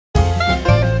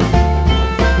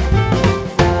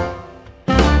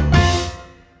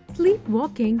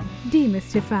Sleepwalking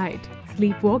demystified.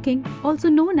 Sleepwalking, also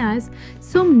known as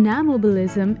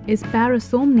somnambulism, is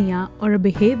parasomnia or a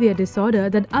behavior disorder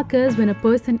that occurs when a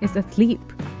person is asleep.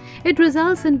 It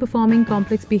results in performing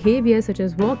complex behaviors such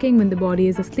as walking when the body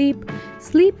is asleep.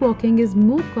 Sleepwalking is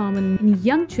more common in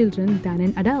young children than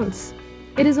in adults.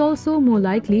 It is also more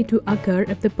likely to occur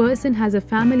if the person has a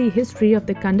family history of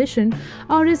the condition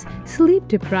or is sleep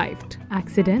deprived.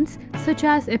 Accidents, such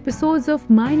as episodes of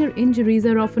minor injuries,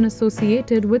 are often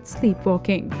associated with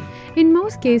sleepwalking. In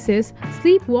most cases,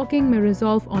 sleepwalking may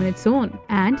resolve on its own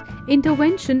and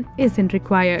intervention isn't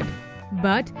required.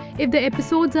 But if the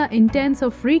episodes are intense or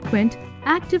frequent,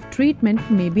 active treatment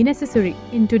may be necessary.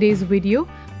 In today's video,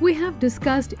 we have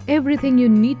discussed everything you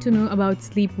need to know about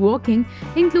sleepwalking,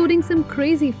 including some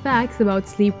crazy facts about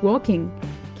sleepwalking.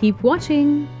 Keep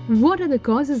watching! What are the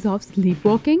causes of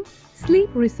sleepwalking? Sleep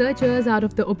researchers are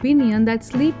of the opinion that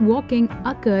sleepwalking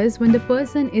occurs when the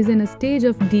person is in a stage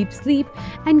of deep sleep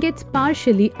and gets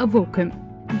partially awoken.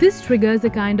 This triggers a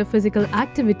kind of physical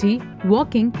activity,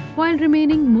 walking, while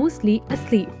remaining mostly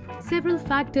asleep. Several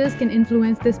factors can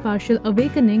influence this partial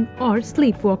awakening or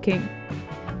sleepwalking.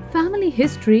 Family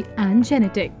history and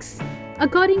genetics.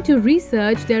 According to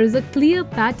research, there is a clear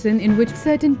pattern in which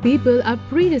certain people are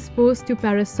predisposed to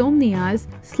parasomnias,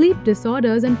 sleep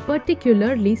disorders, and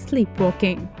particularly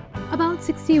sleepwalking. About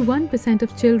 61%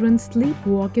 of children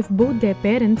sleepwalk if both their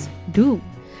parents do.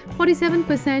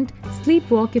 47%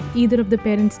 sleepwalk if either of the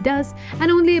parents does,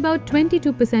 and only about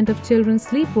 22% of children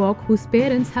sleepwalk whose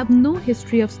parents have no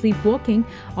history of sleepwalking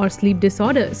or sleep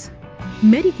disorders.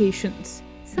 Medications.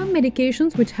 Some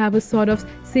medications which have a sort of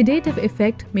sedative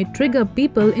effect may trigger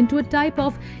people into a type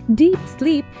of deep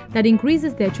sleep that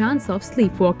increases their chance of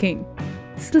sleepwalking.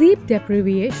 Sleep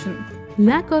deprivation.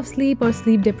 Lack of sleep or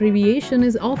sleep deprivation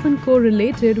is often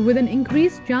correlated with an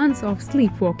increased chance of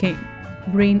sleepwalking.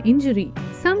 Brain injury.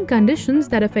 Some conditions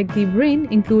that affect the brain,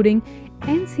 including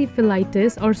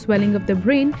encephalitis or swelling of the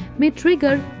brain, may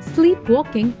trigger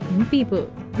sleepwalking in people.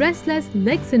 Restless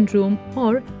leg syndrome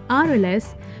or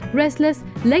RLS. Restless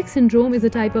leg syndrome is a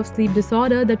type of sleep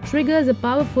disorder that triggers a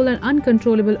powerful and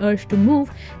uncontrollable urge to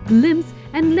move limbs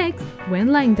and legs when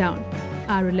lying down.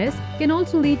 RLS can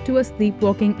also lead to a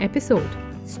sleepwalking episode.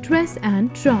 Stress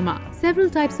and trauma. Several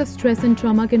types of stress and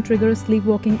trauma can trigger a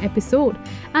sleepwalking episode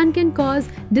and can cause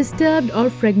disturbed or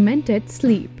fragmented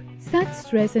sleep. Such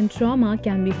stress and trauma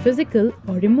can be physical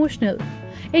or emotional.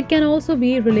 It can also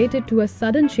be related to a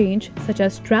sudden change, such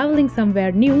as traveling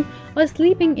somewhere new or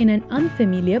sleeping in an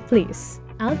unfamiliar place.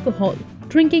 Alcohol.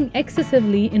 Drinking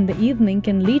excessively in the evening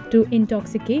can lead to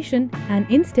intoxication and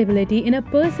instability in a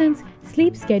person's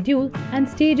sleep schedule and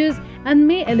stages and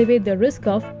may elevate the risk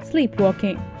of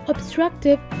sleepwalking.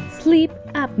 Obstructive sleep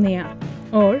apnea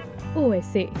or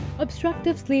OSA.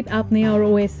 Obstructive sleep apnea or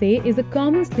OSA is a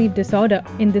common sleep disorder.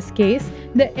 In this case,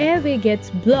 the airway gets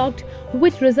blocked,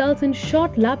 which results in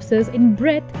short lapses in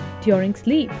breath during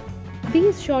sleep.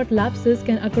 These short lapses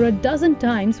can occur a dozen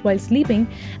times while sleeping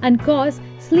and cause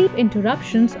sleep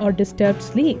interruptions or disturbed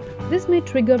sleep. This may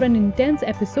trigger an intense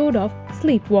episode of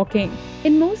sleepwalking.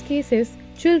 In most cases,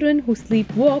 children who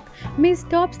sleepwalk may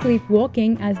stop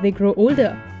sleepwalking as they grow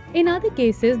older. In other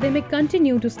cases, they may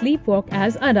continue to sleepwalk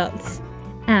as adults.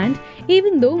 And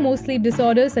even though most sleep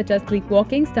disorders such as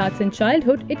sleepwalking starts in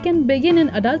childhood, it can begin in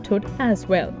adulthood as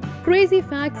well. Crazy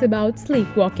facts about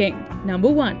sleepwalking. Number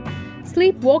 1.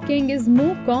 Sleepwalking is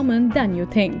more common than you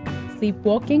think.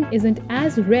 Sleepwalking isn't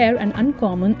as rare and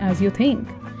uncommon as you think.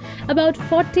 About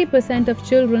 40% of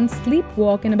children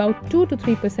sleepwalk and about 2 to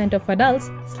 3% of adults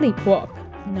sleepwalk.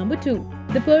 Number 2.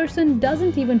 The person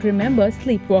doesn't even remember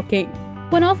sleepwalking.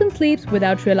 One often sleeps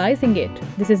without realizing it.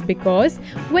 This is because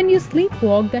when you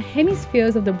sleepwalk, the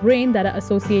hemispheres of the brain that are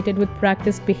associated with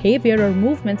practiced behavior or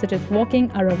movement such as walking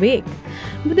are awake,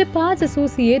 but the parts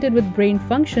associated with brain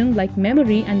function like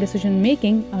memory and decision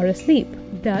making are asleep.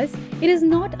 Thus, it is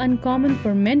not uncommon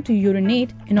for men to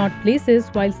urinate in odd places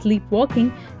while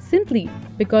sleepwalking simply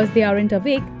because they aren't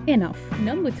awake enough.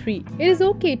 Number 3. It is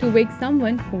okay to wake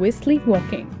someone who is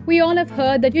sleepwalking. We all have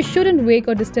heard that you shouldn't wake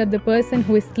or disturb the person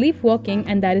who is sleepwalking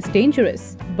and that is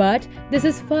dangerous. But this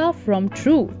is far from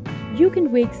true. You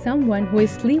can wake someone who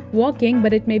is sleepwalking,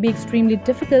 but it may be extremely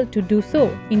difficult to do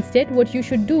so. Instead, what you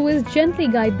should do is gently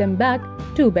guide them back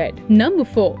to bed. Number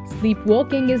 4.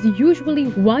 Sleepwalking is usually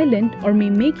violent or may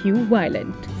make you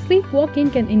violent.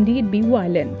 Sleepwalking can indeed be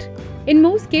violent. In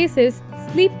most cases,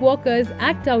 sleepwalkers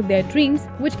act out their dreams,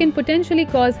 which can potentially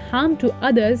cause harm to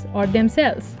others or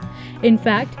themselves. In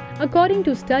fact, according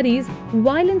to studies,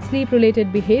 violent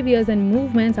sleep-related behaviors and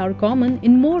movements are common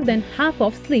in more than half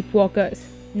of sleepwalkers.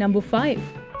 Number 5.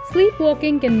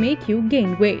 Sleepwalking can make you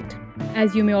gain weight.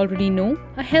 As you may already know,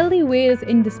 a healthy weight is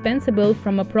indispensable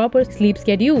from a proper sleep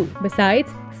schedule.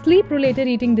 Besides, sleep-related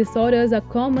eating disorders are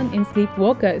common in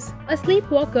sleepwalkers. A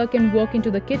sleepwalker can walk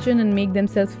into the kitchen and make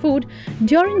themselves food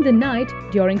during the night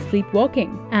during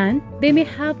sleepwalking, and they may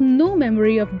have no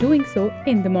memory of doing so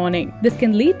in the morning. This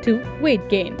can lead to weight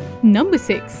gain. Number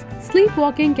 6.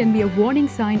 Sleepwalking can be a warning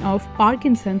sign of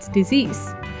Parkinson's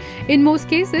disease. In most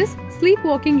cases,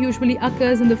 sleepwalking usually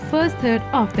occurs in the first third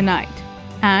of the night.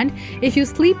 And if you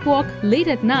sleepwalk late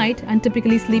at night and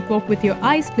typically sleepwalk with your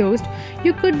eyes closed,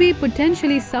 you could be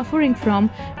potentially suffering from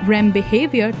REM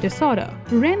behavior disorder.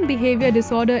 REM behavior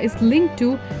disorder is linked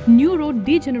to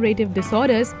neurodegenerative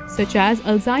disorders such as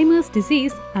Alzheimer's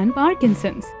disease and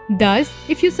Parkinson's. Thus,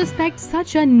 if you suspect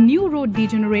such a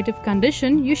neurodegenerative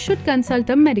condition, you should consult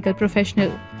a medical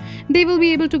professional. They will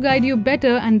be able to guide you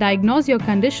better and diagnose your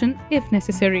condition if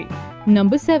necessary.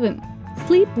 Number 7.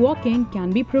 Sleepwalking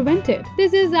can be prevented.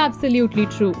 This is absolutely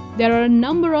true. There are a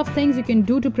number of things you can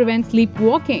do to prevent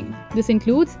sleepwalking. This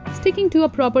includes sticking to a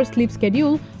proper sleep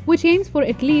schedule, which aims for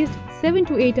at least 7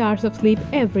 to 8 hours of sleep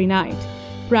every night.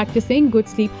 Practicing good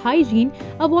sleep hygiene,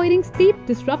 avoiding sleep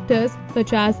disruptors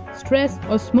such as stress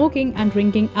or smoking and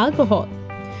drinking alcohol.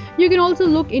 You can also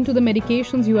look into the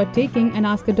medications you are taking and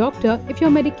ask a doctor if your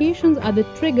medications are the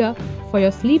trigger for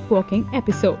your sleepwalking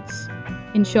episodes.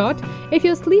 In short, if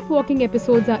your sleepwalking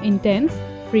episodes are intense,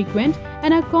 frequent,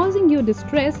 and are causing you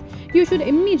distress, you should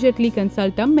immediately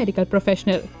consult a medical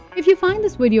professional. If you find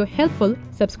this video helpful,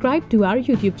 subscribe to our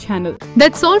YouTube channel.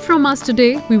 That's all from us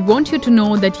today. We want you to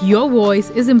know that your voice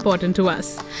is important to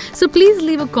us. So please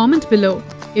leave a comment below.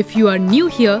 If you are new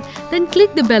here, then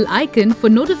click the bell icon for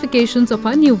notifications of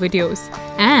our new videos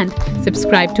and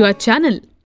subscribe to our channel.